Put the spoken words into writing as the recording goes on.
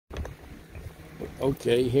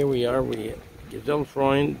Okay, here we are. Gisele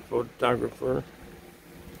Freund, photographer.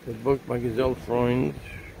 The book by Gisele Freund.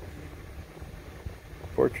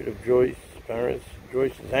 Portrait of Joyce, Paris.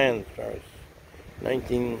 Joyce's Hands, Paris.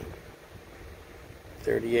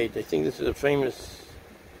 1938. I think this is a famous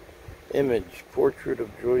image. Portrait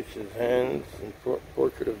of Joyce's Hands and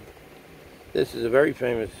portrait of... This is a very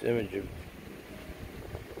famous image of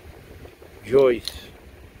Joyce.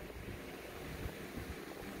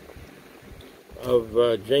 Of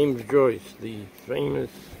James Joyce, the famous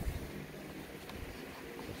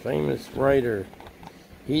writer.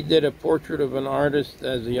 He did a portrait of an artist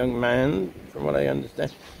as a young man, from what I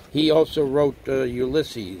understand. He also wrote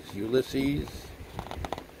Ulysses,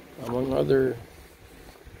 among other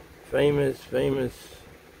famous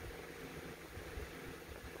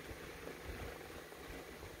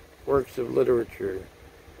works of literature.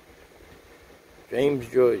 James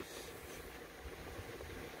Joyce.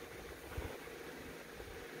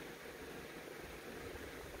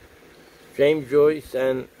 James Joyce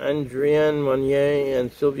and Adrienne Monnier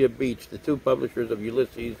and Sylvia Beach, the two publishers of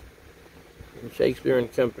Ulysses in Shakespeare and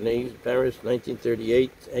Company, Paris, 1938.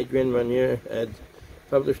 Adrienne Monnier had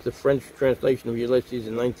published the French translation of Ulysses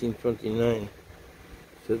in 1929.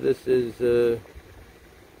 So this is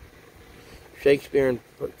Shakespeare and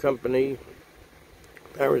Company,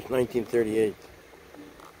 Paris, 1938.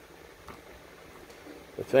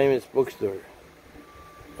 The famous bookstore.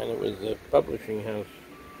 And it was a publishing house.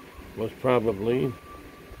 Most probably.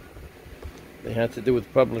 They had to do with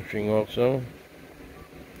publishing also.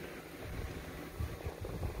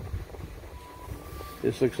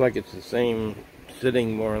 This looks like it's the same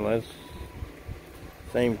sitting, more or less.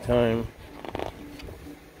 Same time.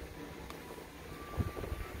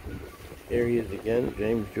 Here he is again,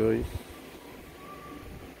 James Joyce.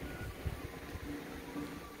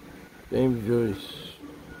 James Joyce.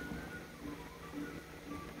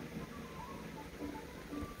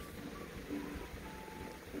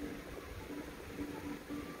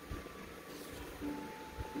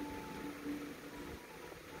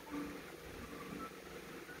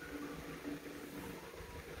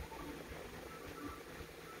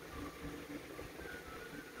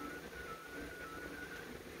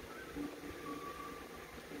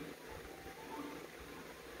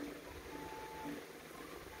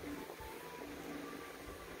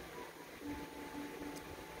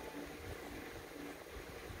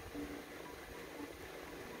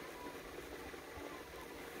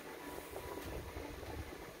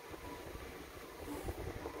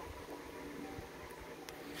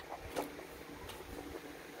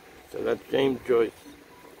 So that's James Joyce.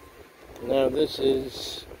 Now this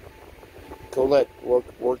is Colette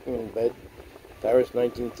working in bed, Paris,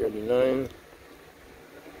 1939.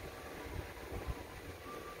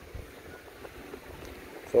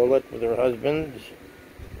 Colette with her husband,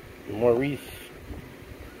 Maurice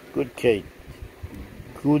Goodquet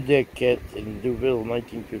in Deauville,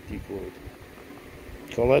 1954.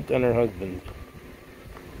 Colette and her husband.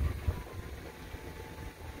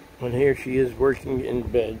 And here she is working in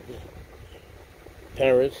bed.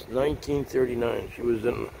 Paris, 1939. She was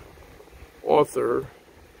an author.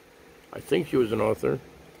 I think she was an author.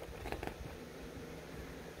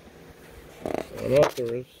 An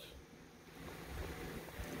authoress.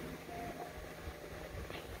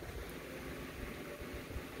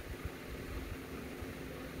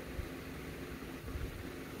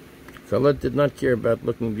 Colette did not care about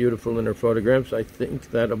looking beautiful in her photographs. I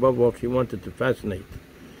think that above all she wanted to fascinate.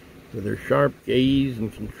 With her sharp gaze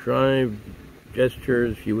and contrived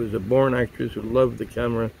gestures, she was a born actress who loved the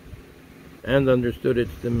camera and understood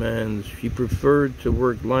its demands. She preferred to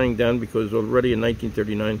work lying down because already in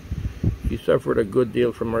 1939 she suffered a good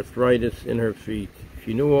deal from arthritis in her feet.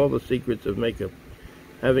 She knew all the secrets of makeup,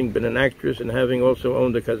 having been an actress and having also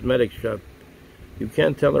owned a cosmetics shop. You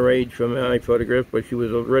can't tell her age from my photograph, but she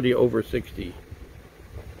was already over 60.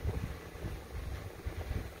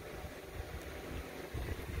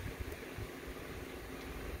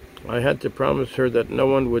 I had to promise her that no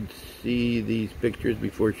one would see these pictures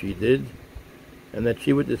before she did, and that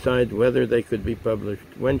she would decide whether they could be published.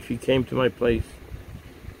 When she came to my place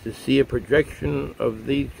to see a projection of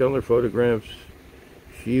these color photographs,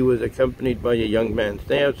 she was accompanied by a young man.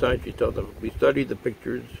 Stay outside, she told them. We studied the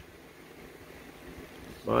pictures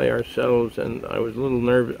by ourselves, and I was a little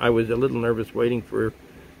nervous waiting for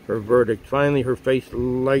her verdict. Finally, her face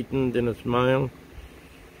lightened in a smile.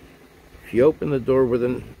 She opened the door with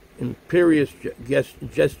an imperious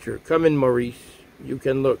gesture. Come in, Maurice. You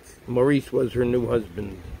can look. Maurice was her new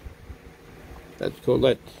husband. That's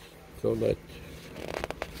Colette.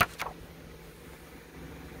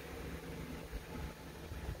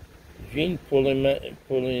 Jean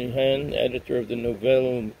Poulihan, editor of the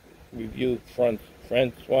Nouvelle Revue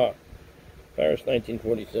François, Paris,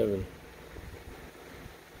 1947.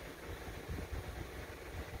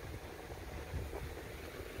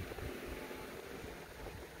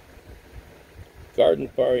 Garden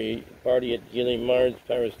Party at Gisele,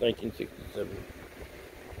 Paris, 1967.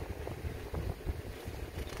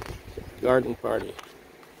 Garden Party.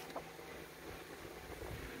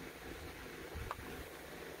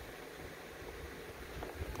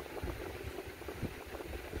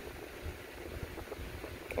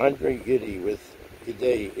 Andre Gide with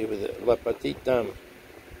Gide. It was La Petite Dame.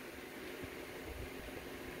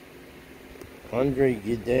 Andre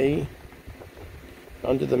Gide,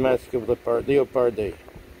 Under the Mask of Leopardi,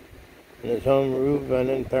 in his home Rue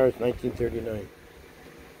Vannes, Paris, 1939.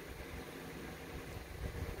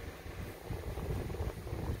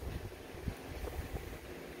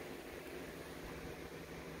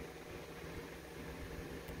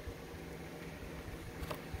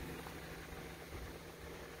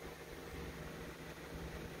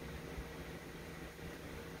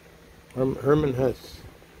 Herman Hesse.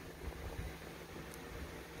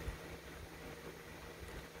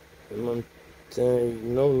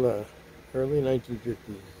 Montagnola, early 1950s.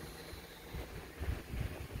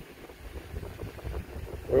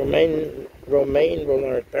 Romain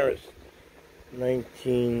Rollard, Paris,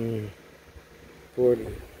 1940.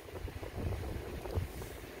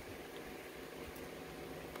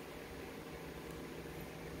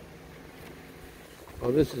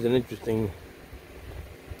 Oh, this is an interesting,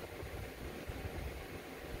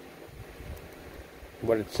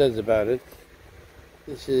 what it says about it.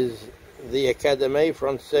 This is the Académie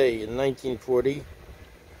Française in 1940,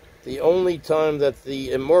 the only time that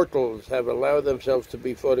the immortals have allowed themselves to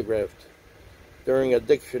be photographed during a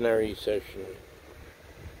dictionary session.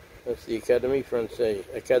 That's the Académie Française,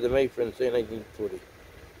 1940.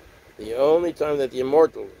 The only time that the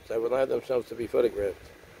immortals have allowed themselves to be photographed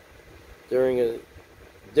during a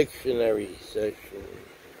dictionary session.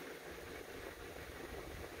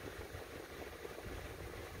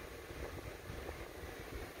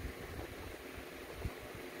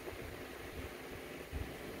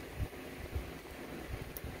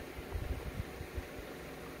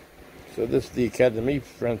 So this is the Académie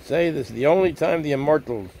Française. This is the only time the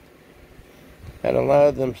immortals had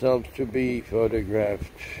allowed themselves to be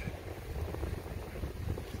photographed.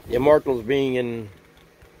 The immortals being in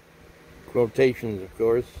quotations, of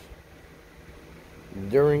course,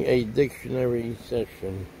 during a dictionary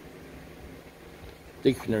session.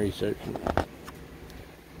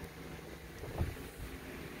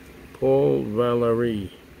 Paul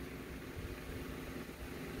Valéry.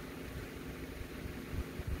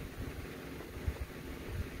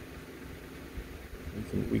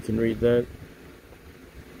 We can read that.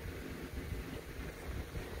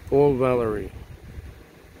 Paul Valéry.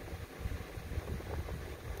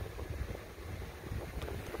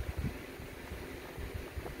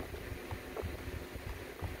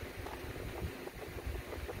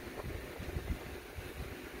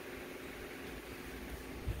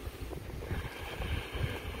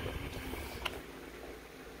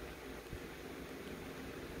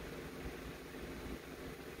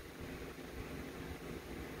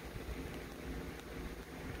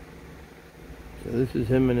 So this is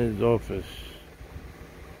him in his office,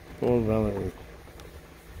 Paul Valéry.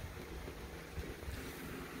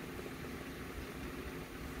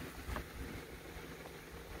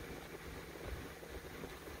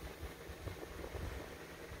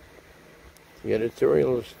 The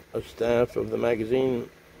editorial staff of the magazine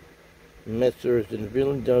Messrs. in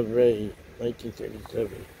Ville d'Avray,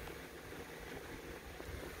 1937.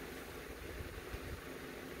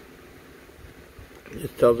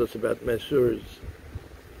 This tells us about Messrs.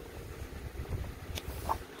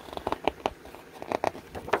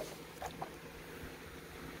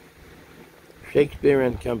 Shakespeare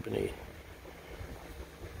and Company.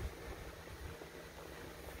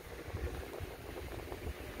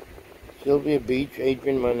 Sylvia Beach,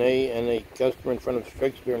 Adrian Monet, and a customer in front of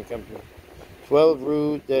Shakespeare and Company. 12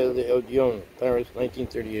 Rue de l'Odeon, Paris,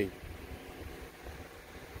 1938.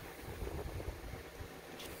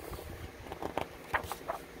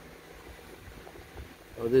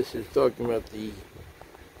 Oh, this is talking about the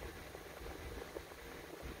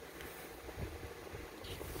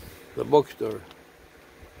bookstore.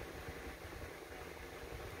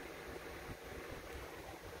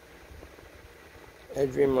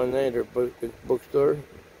 Adrian Monet, their bookstore.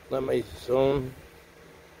 La Maison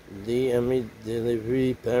d'Ami de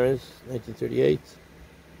Livry, Paris, 1938.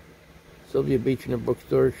 Sylvia Beach in her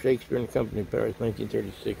bookstore, Shakespeare and Company, Paris,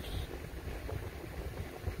 1936.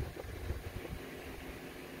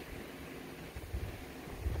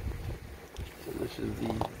 This is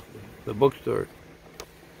the bookstore.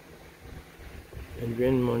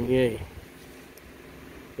 Adrienne Monnier.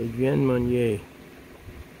 Adrienne Monnier.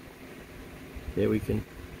 Yeah, we can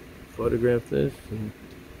photograph this and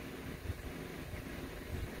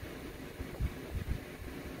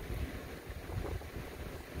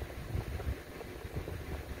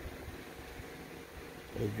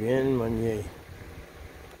Adrienne Monnier.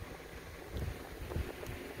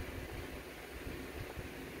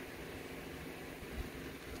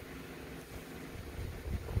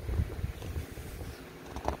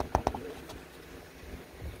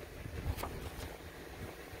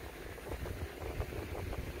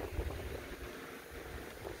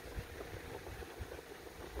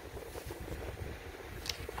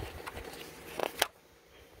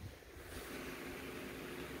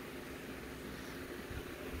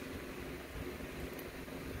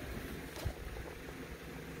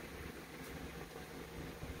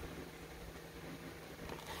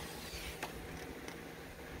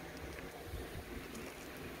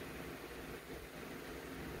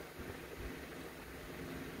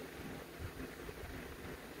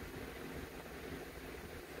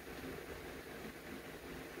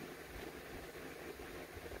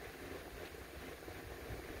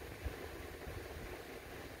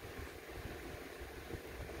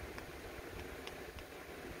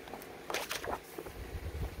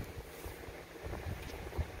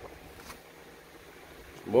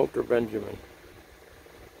 Walter Benjamin.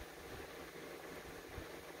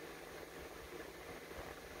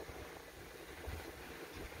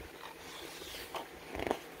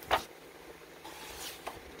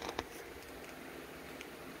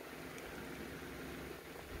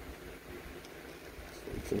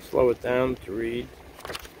 You can slow it down to read.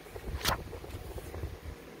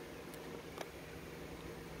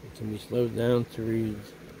 It can be slowed down to read.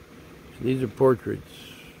 So these are portraits.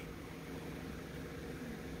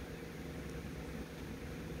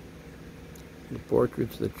 The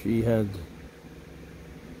portraits that she had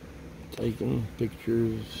taken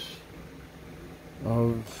pictures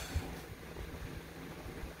of.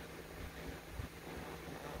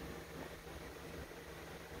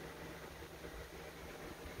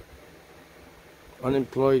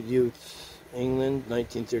 Unemployed youths, England,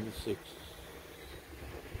 1936.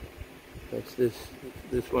 That's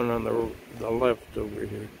this one on the left over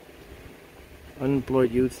here.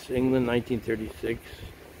 Unemployed youths, England, 1936.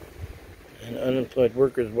 And unemployed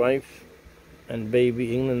worker's wife and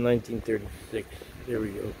baby, England, 1936. There we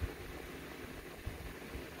go.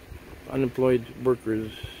 Unemployed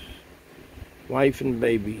workers, wife and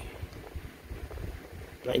baby,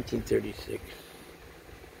 1936.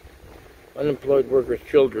 Unemployed workers'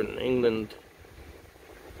 children, England,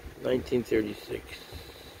 1936.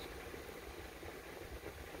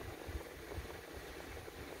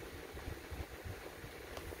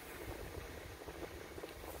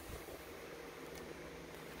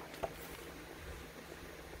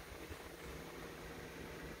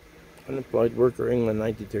 Unemployed worker, England,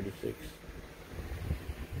 1936.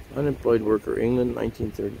 Unemployed worker, England,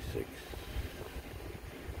 1936.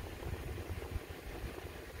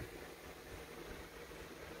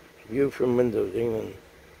 View from windows, England,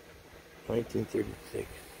 1936.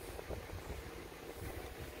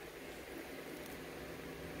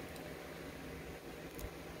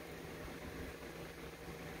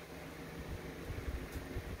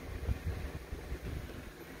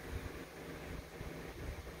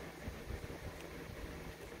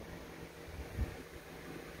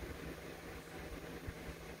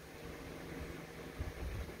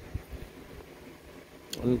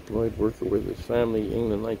 Unemployed worker with his family,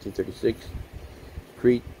 England, 1936.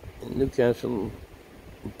 Street in Newcastle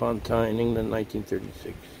upon Tyne, England,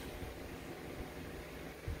 1936.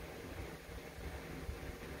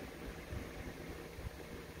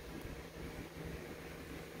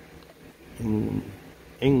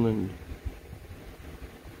 England.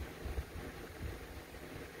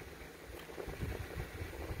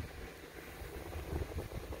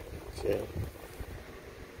 Okay.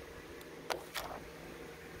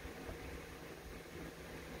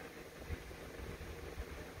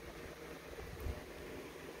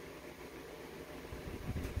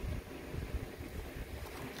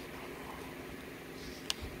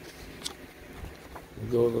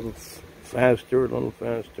 Go a little faster, a little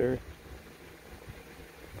faster.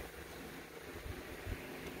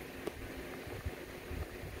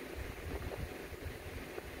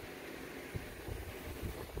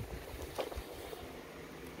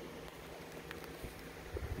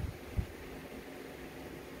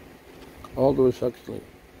 Aldous Huxley.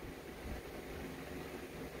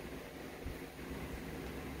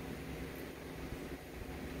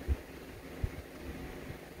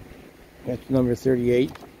 That's number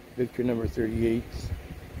 38, picture number 38.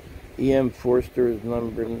 E.M. Forster is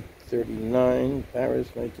number 39, Paris,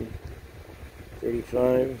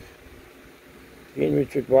 1935.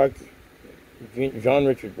 Jean-Richard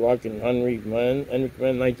Bloch and Henrik Mann,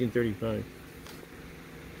 1935.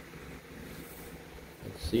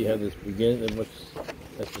 Let's see how this begins, and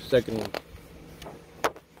that's the second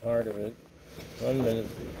part of it. 1 minute.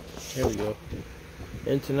 Here we go.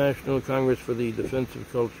 International Congress for the Defense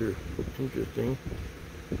of Culture. Interesting.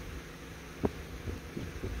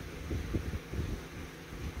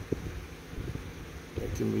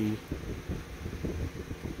 It can be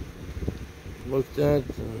looked at.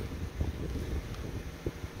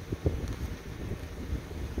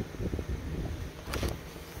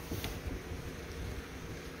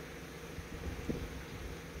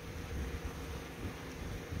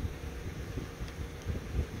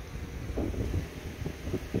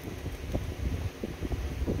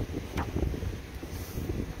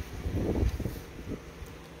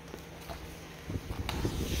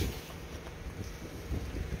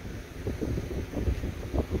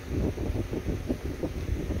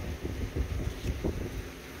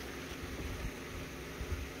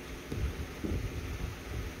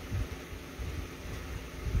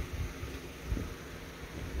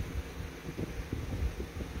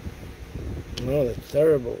 Oh, that's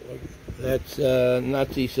terrible. That's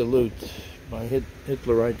Nazi salute by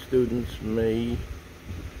Hitlerite students, May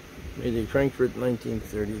Day, Frankfurt,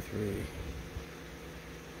 1933.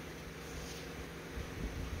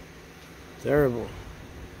 Terrible.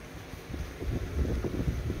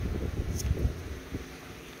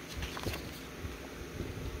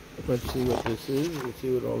 Let's see what this is. Let's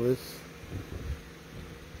see what all this.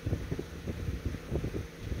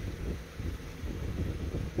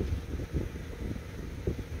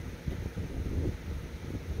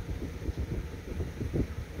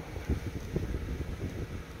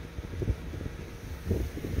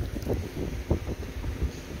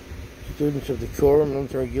 Students of the Corps,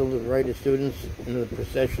 Military Guild of Writer Students in the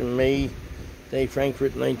procession, May Day,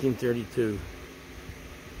 Frankfurt, 1932.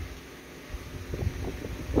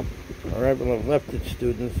 Arrival of leftist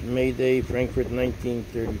students, May Day, Frankfurt,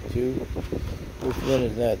 1932. Which one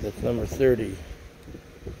is that? That's number 30.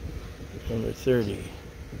 Number 30.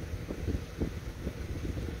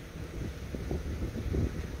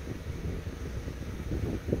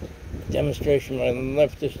 Demonstration by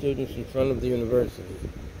leftist students in front of the university.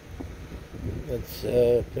 That's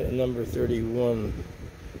number 31.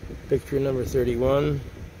 Picture number 31.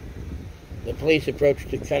 The police approached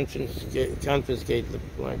to confiscate the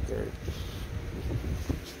placard.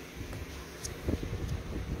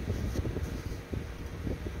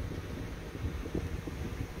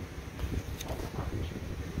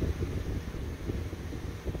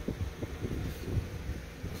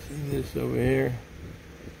 See this over here?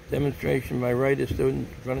 Demonstration by writer students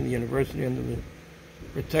in front of the university under the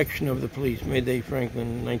protection of the police, May Day,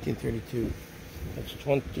 Franklin, 1932. That's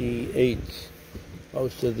 28.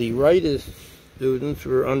 Most of the rightist students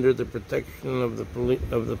were under the protection of the police.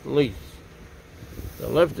 The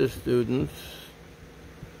leftist students,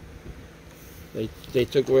 they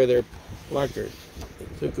took away their placards.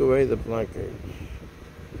 They took away the placards.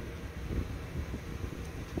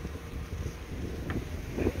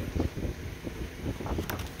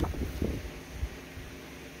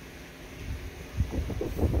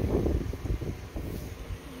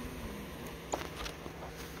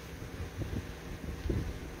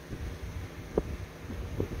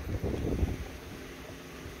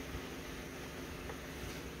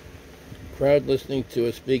 Crowd listening to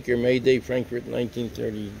a speaker, May Day, Frankfurt,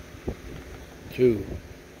 1932.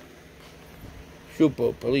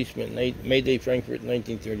 Schupo, policeman, May Day, Frankfurt,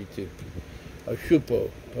 1932. A Schupo,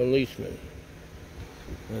 policeman.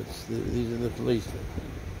 These are the policemen.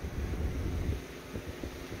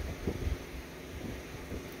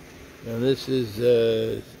 Now this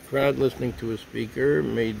is crowd listening to a speaker,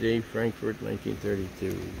 May Day, Frankfurt,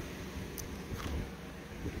 1932.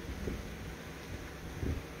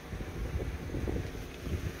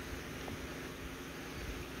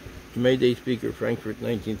 May Day speaker, Frankfurt,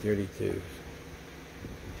 1932.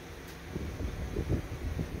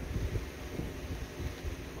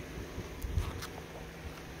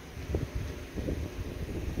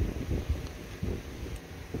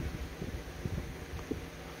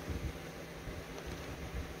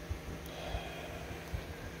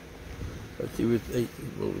 Let's see what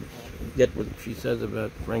we'll get what she says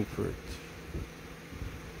about Frankfurt.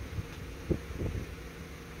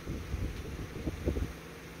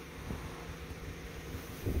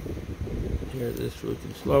 Here, this we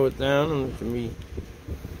can slow it down and it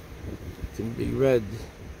can be read.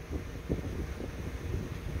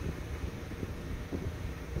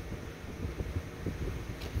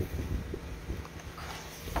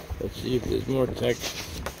 Let's see if there's more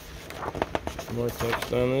text. More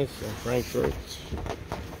text on this in Frankfurt.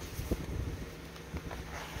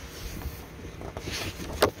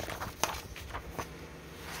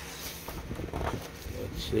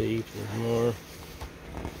 Let's see if there's more.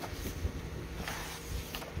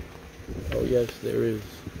 Oh yes, there is.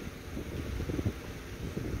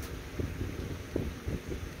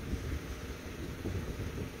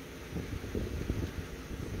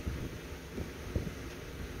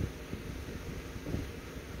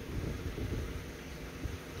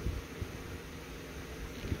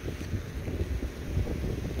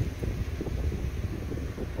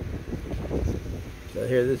 So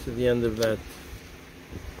here, this is the end of that.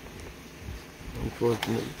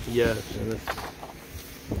 Unfortunately, yes, and it's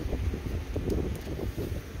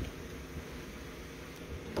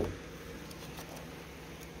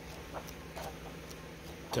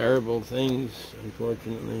terrible things,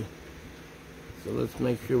 unfortunately. So let's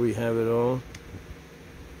make sure we have it all.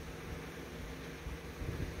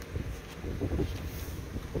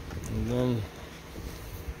 And then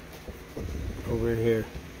over here.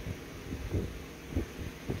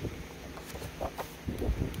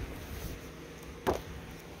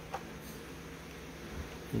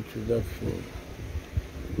 Introduction.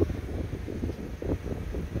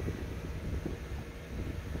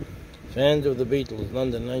 Fans of the Beatles,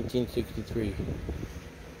 London, 1963.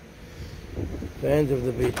 Fans of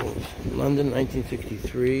the Beatles, London,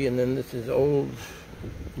 1963. And then this is Old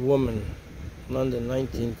Woman, London,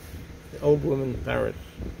 Old Woman, Paris.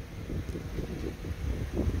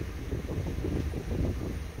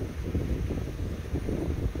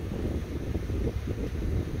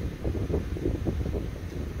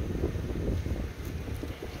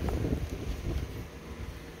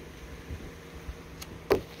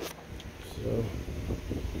 So,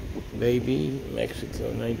 Baby,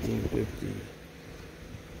 Mexico, 1950.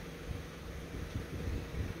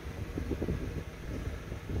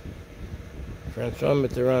 Francois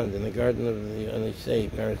Mitterrand, in the Garden of the Élysée,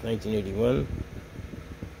 Paris, 1981.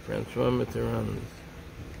 Francois Mitterrand.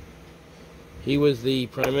 He was the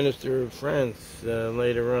Prime Minister of France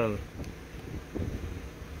later on.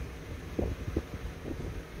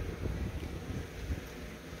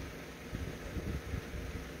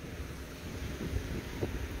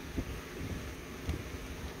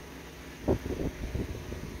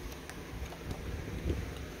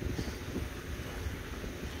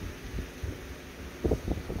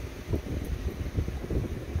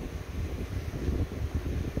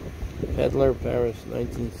 Peddler, Paris,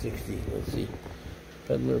 1960. Let's see.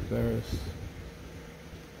 Peddler, Paris,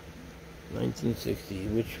 1960.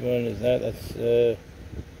 Which one is that? That's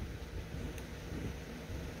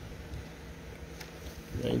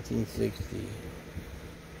 1960.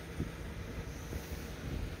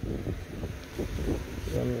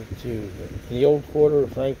 Number 2. In the Old Quarter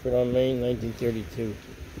of Frankfurt on Main, 1932.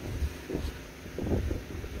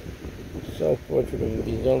 Self-portrait of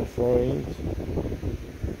Gisele Freund.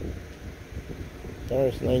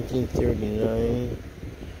 Paris, 1939.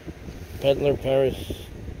 Peddler, Paris.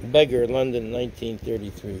 Beggar, London,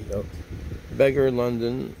 1933. Oh, Beggar,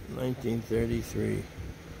 London, 1933.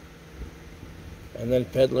 And then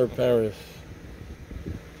Peddler, Paris,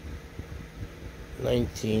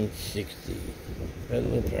 1960.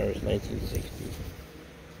 Peddler, Paris, 1960.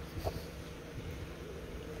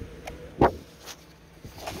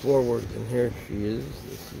 Forward, and here she is.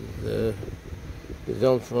 This is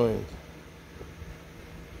Gisele Freund.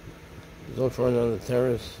 Gisele Freund on the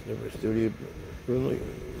terrace, River Studio,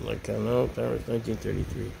 like Canal, Paris,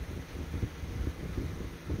 1933.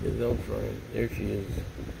 Gisele Freund, there she is.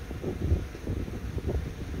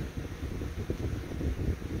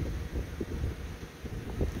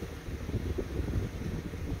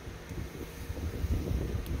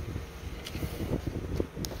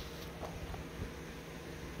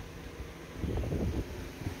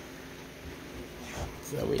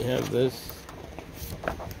 So we have this.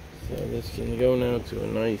 So this can go now to a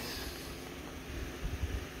nice,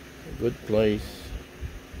 good place.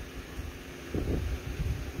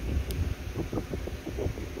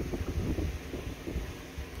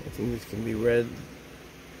 I think this can be read.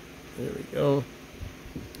 There we go.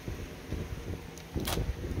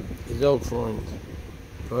 Gisele Freund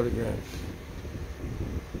photographs.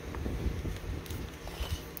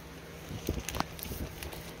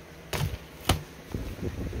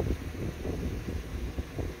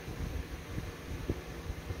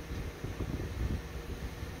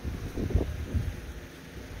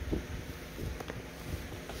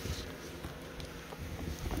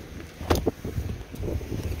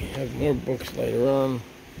 Have more books later on.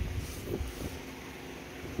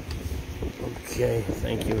 Okay,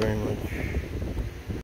 thank you very much.